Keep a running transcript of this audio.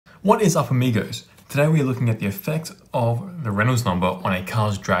What is up, amigos? Today we are looking at the effect of the Reynolds number on a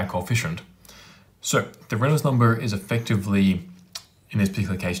car's drag coefficient. So the Reynolds number is effectively, in this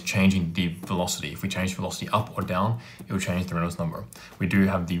particular case, changing the velocity. If we change velocity up or down, it will change the Reynolds number. We do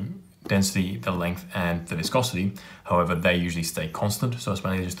have the density, the length, and the viscosity. However, they usually stay constant, so it's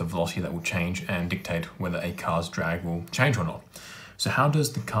mainly just the velocity that will change and dictate whether a car's drag will change or not. So how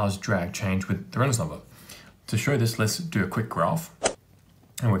does the car's drag change with the Reynolds number? To show this, let's do a quick graph,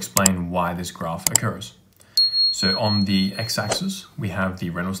 and we'll explain why this graph occurs. So on the x-axis, we have the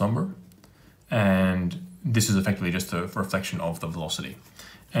Reynolds number, and this is effectively just a reflection of the velocity.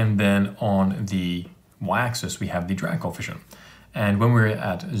 And then on the y-axis, we have the drag coefficient. And when we're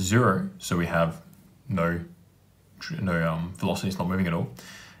at 0, so we have no velocity, it's not moving at all,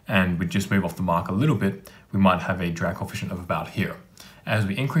 and we just move off the mark a little bit, we might have a drag coefficient of about here. As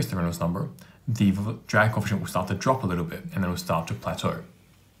we increase the Reynolds number, the drag coefficient will start to drop a little bit, and then it will start to plateau.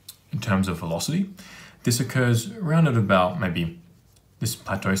 In terms of velocity, this occurs around at about this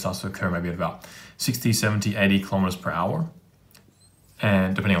plateau starts to occur maybe at about 60, 70, 80 kilometers per hour,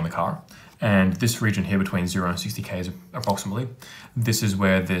 and depending on the car. And this region here between 0 and 60 k's approximately, this is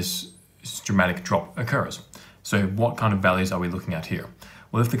where this dramatic drop occurs. So what kind of values are we looking at here?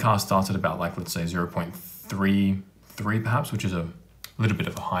 Well, if the car starts at about, like, let's say 0.33 perhaps, which is a little bit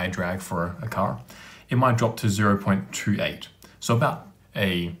of a higher drag for a car, it might drop to 0.28. So about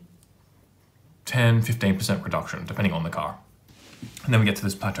a 10-15% reduction, depending on the car. And then we get to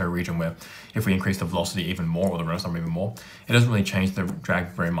this plateau region where if we increase the velocity even more, or the Reynolds number even more, it doesn't really change the drag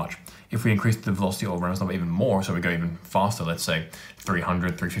very much. If we increase the velocity or Reynolds number even more, so we go even faster, let's say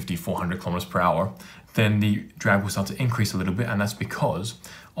 300, 350, 400 kilometers per hour, then the drag will start to increase a little bit, and that's because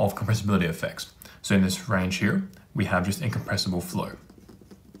of compressibility effects. So in this range here, we have just incompressible flow.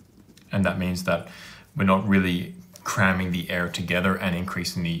 And that means that we're not really cramming the air together and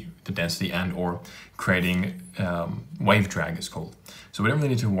increasing the density and or creating wave drag, is called. So we don't really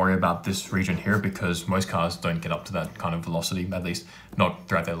need to worry about this region here because most cars don't get up to that kind of velocity, at least not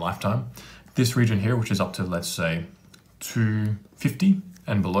throughout their lifetime. This region here, which is up to, let's say, 250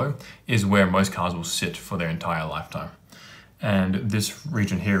 and below, is where most cars will sit for their entire lifetime. And this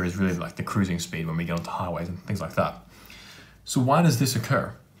region here is really like the cruising speed when we get onto highways and things like that. So why does this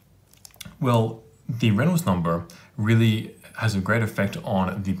occur? Well, the Reynolds number really has a great effect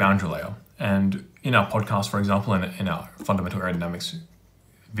on the boundary layer. And in our podcast, for example, and in our fundamental aerodynamics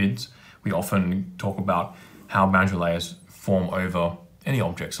vids, we often talk about how boundary layers form over any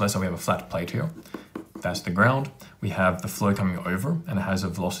object. So let's say we have a flat plate here. That's the ground. We have the flow coming over, and it has a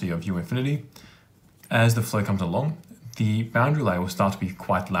velocity of u infinity. As the flow comes along, the boundary layer will start to be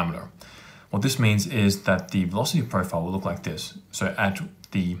quite laminar. What this means is that the velocity profile will look like this. So at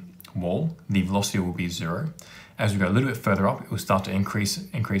the wall, the velocity will be 0. As we go a little bit further up, it will start to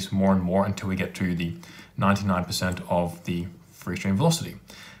increase more and more until we get to the 99% of the free stream velocity.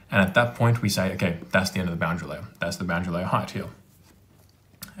 And at that point, we say, okay, that's the end of the boundary layer. That's the boundary layer height here.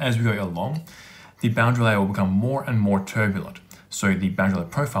 As we go along, the boundary layer will become more and more turbulent. So the boundary layer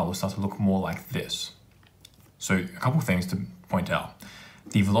profile will start to look more like this. So a couple of things to point out.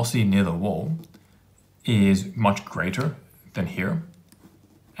 The velocity near the wall is much greater than here.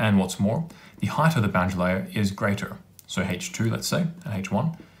 And what's more, the height of the boundary layer is greater. So H2, let's say, and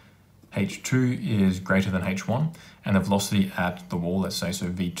H1. H2 is greater than H1, and the velocity at the wall, let's say, so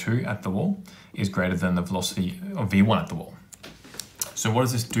V2 at the wall, is greater than the velocity of V1 at the wall. So what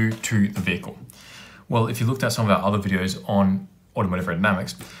does this do to the vehicle? Well, if you looked at some of our other videos on automotive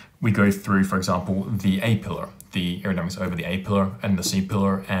aerodynamics, we go through, for example, the A pillar, the aerodynamics over the A pillar and the C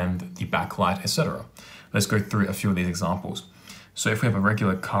pillar and the backlight, etc. Let's go through a few of these examples. So if we have a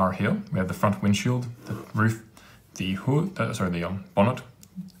regular car here, we have the front windshield, the roof, the hood, the bonnet,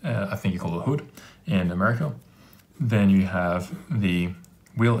 I think you call it the hood in America. Then you have the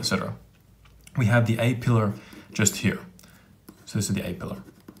wheel, etc. We have the A pillar just here. So this is the A pillar.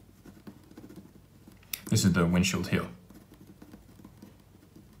 This is the windshield here.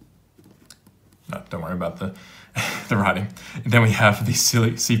 No, don't worry about the writing. And then we have the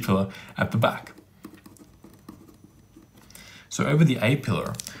C pillar at the back. So over the A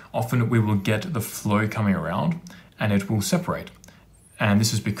pillar, often we will get the flow coming around and it will separate. And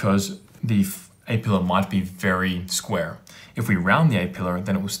this is because the A pillar might be very square. If we round the A pillar,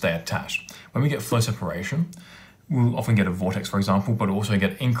 then it will stay attached. When we get flow separation, we'll often get a vortex, for example, but also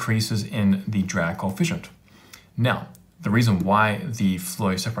get increases in the drag coefficient. Now, the reason why the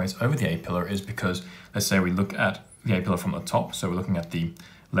flow separates over the A pillar is because, let's say we look at the A pillar from the top. So we're looking at the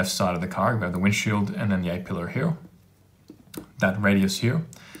left side of the car, we have the windshield and then the A pillar here. That radius here,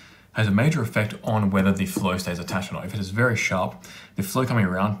 has a major effect on whether the flow stays attached or not. If it is very sharp, the flow coming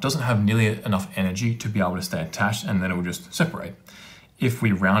around doesn't have nearly enough energy to be able to stay attached, and then it will just separate. If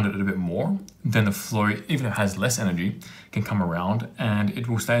we round it a bit more, then the flow, even if it has less energy, can come around and it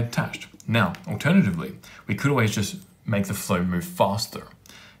will stay attached. Now, alternatively, we could always just make the flow move faster.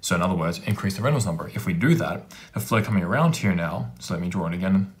 So in other words, increase the Reynolds number. If we do that, the flow coming around here now, so let me draw it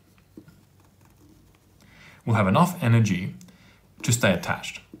again, will have enough energy to stay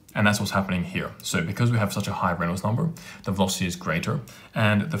attached. And that's what's happening here. So because we have such a high Reynolds number, the velocity is greater,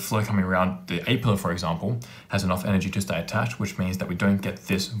 and the flow coming around the A-pillar, for example, has enough energy to stay attached, which means that we don't get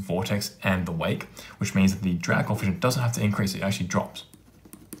this vortex and the wake, which means that the drag coefficient doesn't have to increase, it actually drops.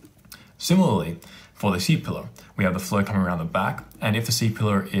 Similarly, for the C-pillar, we have the flow coming around the back, and if the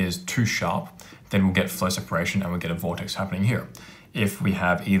C-pillar is too sharp, then we'll get flow separation and we'll get a vortex happening here. If we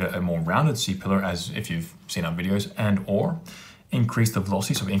have either a more rounded C-pillar, as if you've seen our videos, and or increase the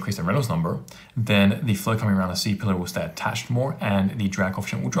velocity, so we increase the Reynolds number, then the flow coming around the C-pillar will stay attached more and the drag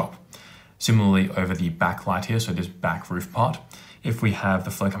coefficient will drop. Similarly, over the back light here, so this back roof part, if we have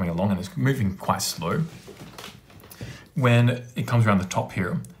the flow coming along and it's moving quite slow, when it comes around the top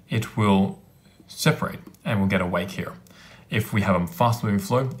here, it will separate and we'll get a wake here. If we have a fast moving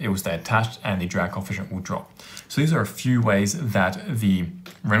flow, it will stay attached and the drag coefficient will drop. So these are a few ways that the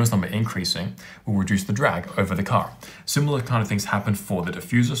Reynolds number increasing will reduce the drag over the car. Similar kind of things happen for the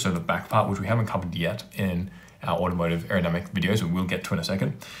diffuser, so the back part, which we haven't covered yet in our automotive aerodynamic videos, but we'll get to in a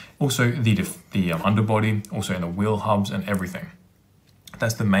second. Also the underbody, also in the wheel hubs and everything.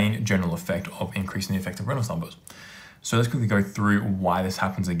 That's the main general effect of increasing the effective Reynolds numbers. So let's quickly go through why this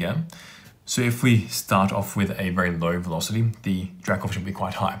happens again. So if we start off with a very low velocity, the drag coefficient will be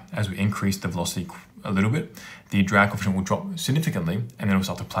quite high. As we increase the velocity a little bit, the drag coefficient will drop significantly and then it will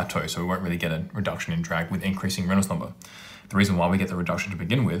start to plateau, so we won't really get a reduction in drag with increasing Reynolds number. The reason why we get the reduction to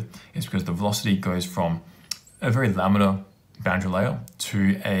begin with is because the velocity goes from a very laminar boundary layer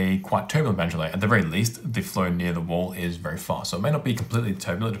to a quite turbulent boundary layer. At the very least, the flow near the wall is very fast. So it may not be completely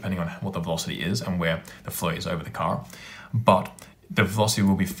turbulent depending on what the velocity is and where the flow is over the car, but the velocity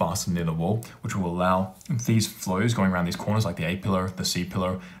will be faster near the wall, which will allow these flows going around these corners like the A-pillar, the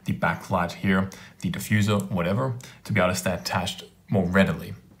C-pillar, the backlight here, the diffuser, whatever, to be able to stay attached more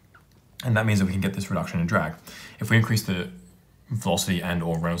readily. And that means that we can get this reduction in drag. If we increase the velocity and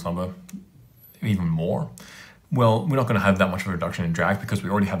or Reynolds number even more, well, we're not going to have that much of a reduction in drag because we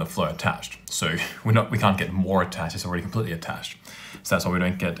already have the flow attached. So we can't get more attached, it's already completely attached. So that's why we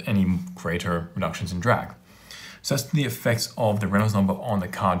don't get any greater reductions in drag. So that's the effects of the Reynolds number on the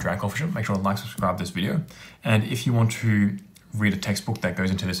car drag coefficient. Make sure to like, subscribe to this video. And if you want to read a textbook that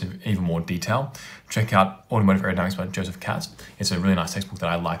goes into this in even more detail, check out Automotive Aerodynamics by Joseph Katz. It's a really nice textbook that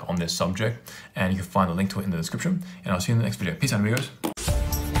I like on this subject, and you can find the link to it in the description. And I'll see you in the next video. Peace out, amigos.